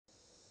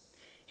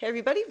Hey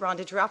everybody,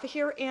 Rhonda Giraffa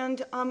here,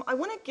 and I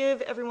want to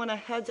give everyone a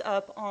heads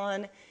up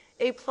on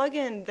a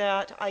plugin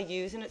that I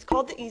use, and it's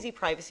called the Easy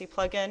Privacy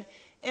plugin.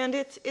 And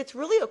it's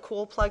really a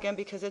cool plugin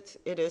because it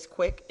is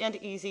quick and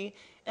easy,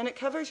 and it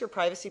covers your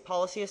privacy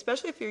policy,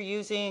 especially if you're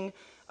using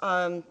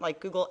like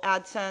Google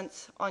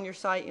AdSense on your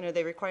site. You know,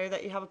 they require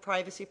that you have a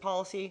privacy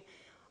policy.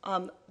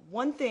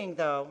 One thing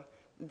though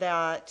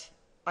that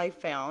I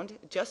found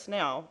just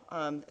now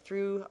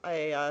through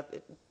a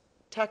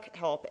tech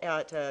help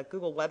at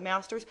Google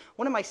Webmasters.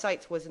 One of my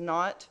sites was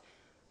not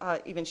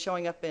even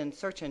showing up in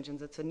search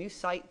engines. It's a new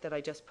site that I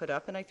just put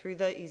up, and I threw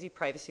the easy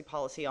privacy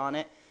policy on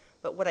it.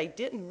 But what I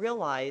didn't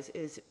realize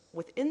is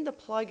within the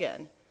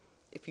plugin,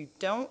 if you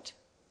don't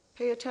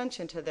pay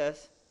attention to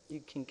this,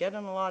 you can get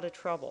in a lot of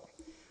trouble.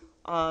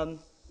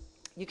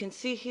 You can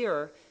see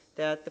here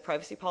that the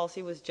privacy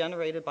policy was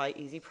generated by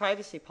Easy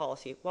Privacy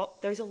Policy. Well,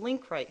 there's a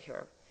link right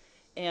here,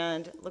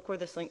 and look where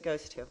this link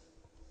goes to.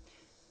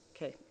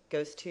 Okay,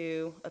 goes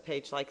to a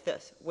page like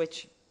this,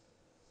 which,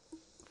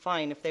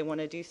 fine, if they want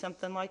to do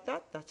something like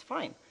that, that's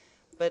fine.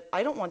 But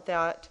I don't want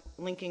that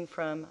linking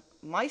from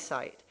my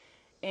site.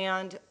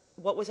 And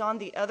what was on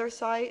the other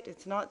site,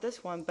 it's not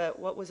this one, but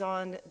what was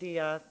on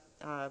the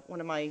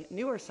one of my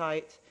newer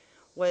sites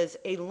was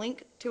a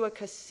link to a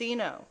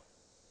casino,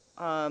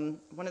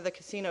 one of the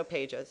casino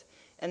pages,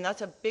 and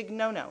that's a big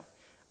no-no.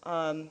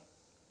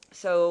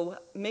 So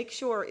make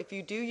sure if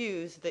you do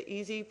use the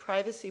Easy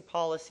Privacy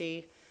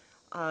Policy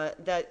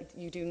that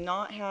you do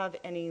not have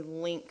any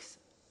links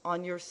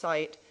on your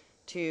site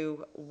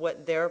to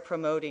what they're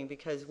promoting,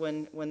 because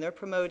when they're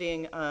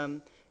promoting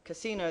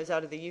casinos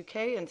out of the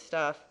UK and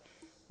stuff,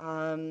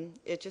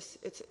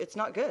 it's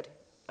not good.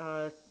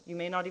 You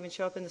may not even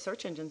show up in the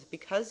search engines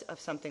because of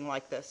something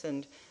like this.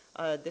 And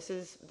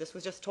this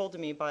was just told to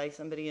me by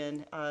somebody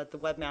in the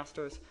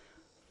Webmasters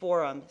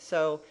forum.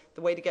 So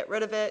the way to get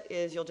rid of it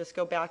is you'll just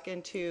go back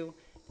into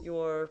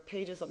your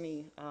pages. Let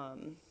me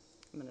I'm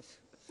going to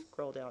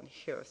scroll down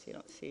here so you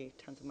don't see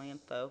tons of my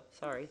info.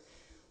 Sorry.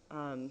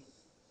 We're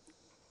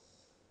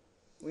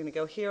going to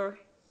go here,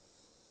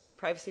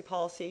 privacy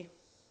policy,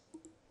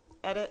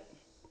 edit.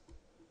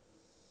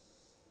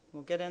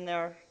 We'll get in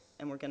there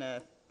and we're going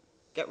to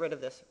get rid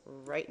of this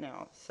right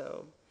now.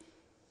 So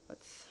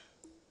let's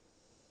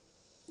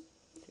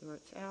see where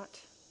it's at.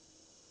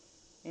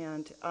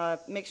 And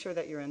make sure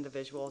that you're in the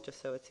visual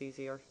just so it's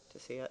easier to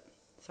see it.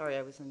 Sorry,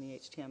 I was in the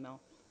HTML.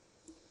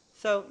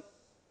 So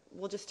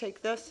we'll just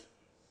take this,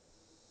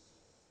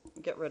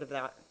 get rid of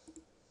that.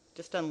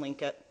 Just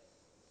unlink it.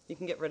 You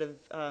can get rid of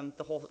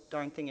the whole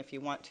darn thing if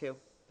you want to,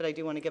 but I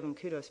do want to give them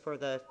kudos for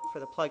the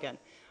plugin.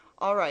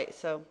 All right,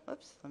 so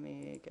oops, let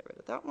me get rid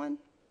of that one,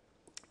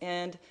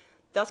 and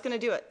that's going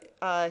to do it.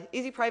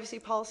 Easy Privacy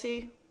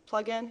Policy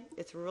plugin.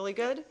 It's really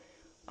good,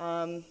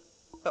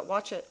 but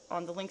watch it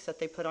on the links that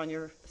they put on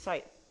your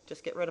site.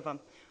 Just get rid of them.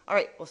 All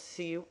right, we'll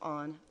see you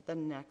on the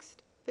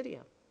next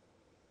video.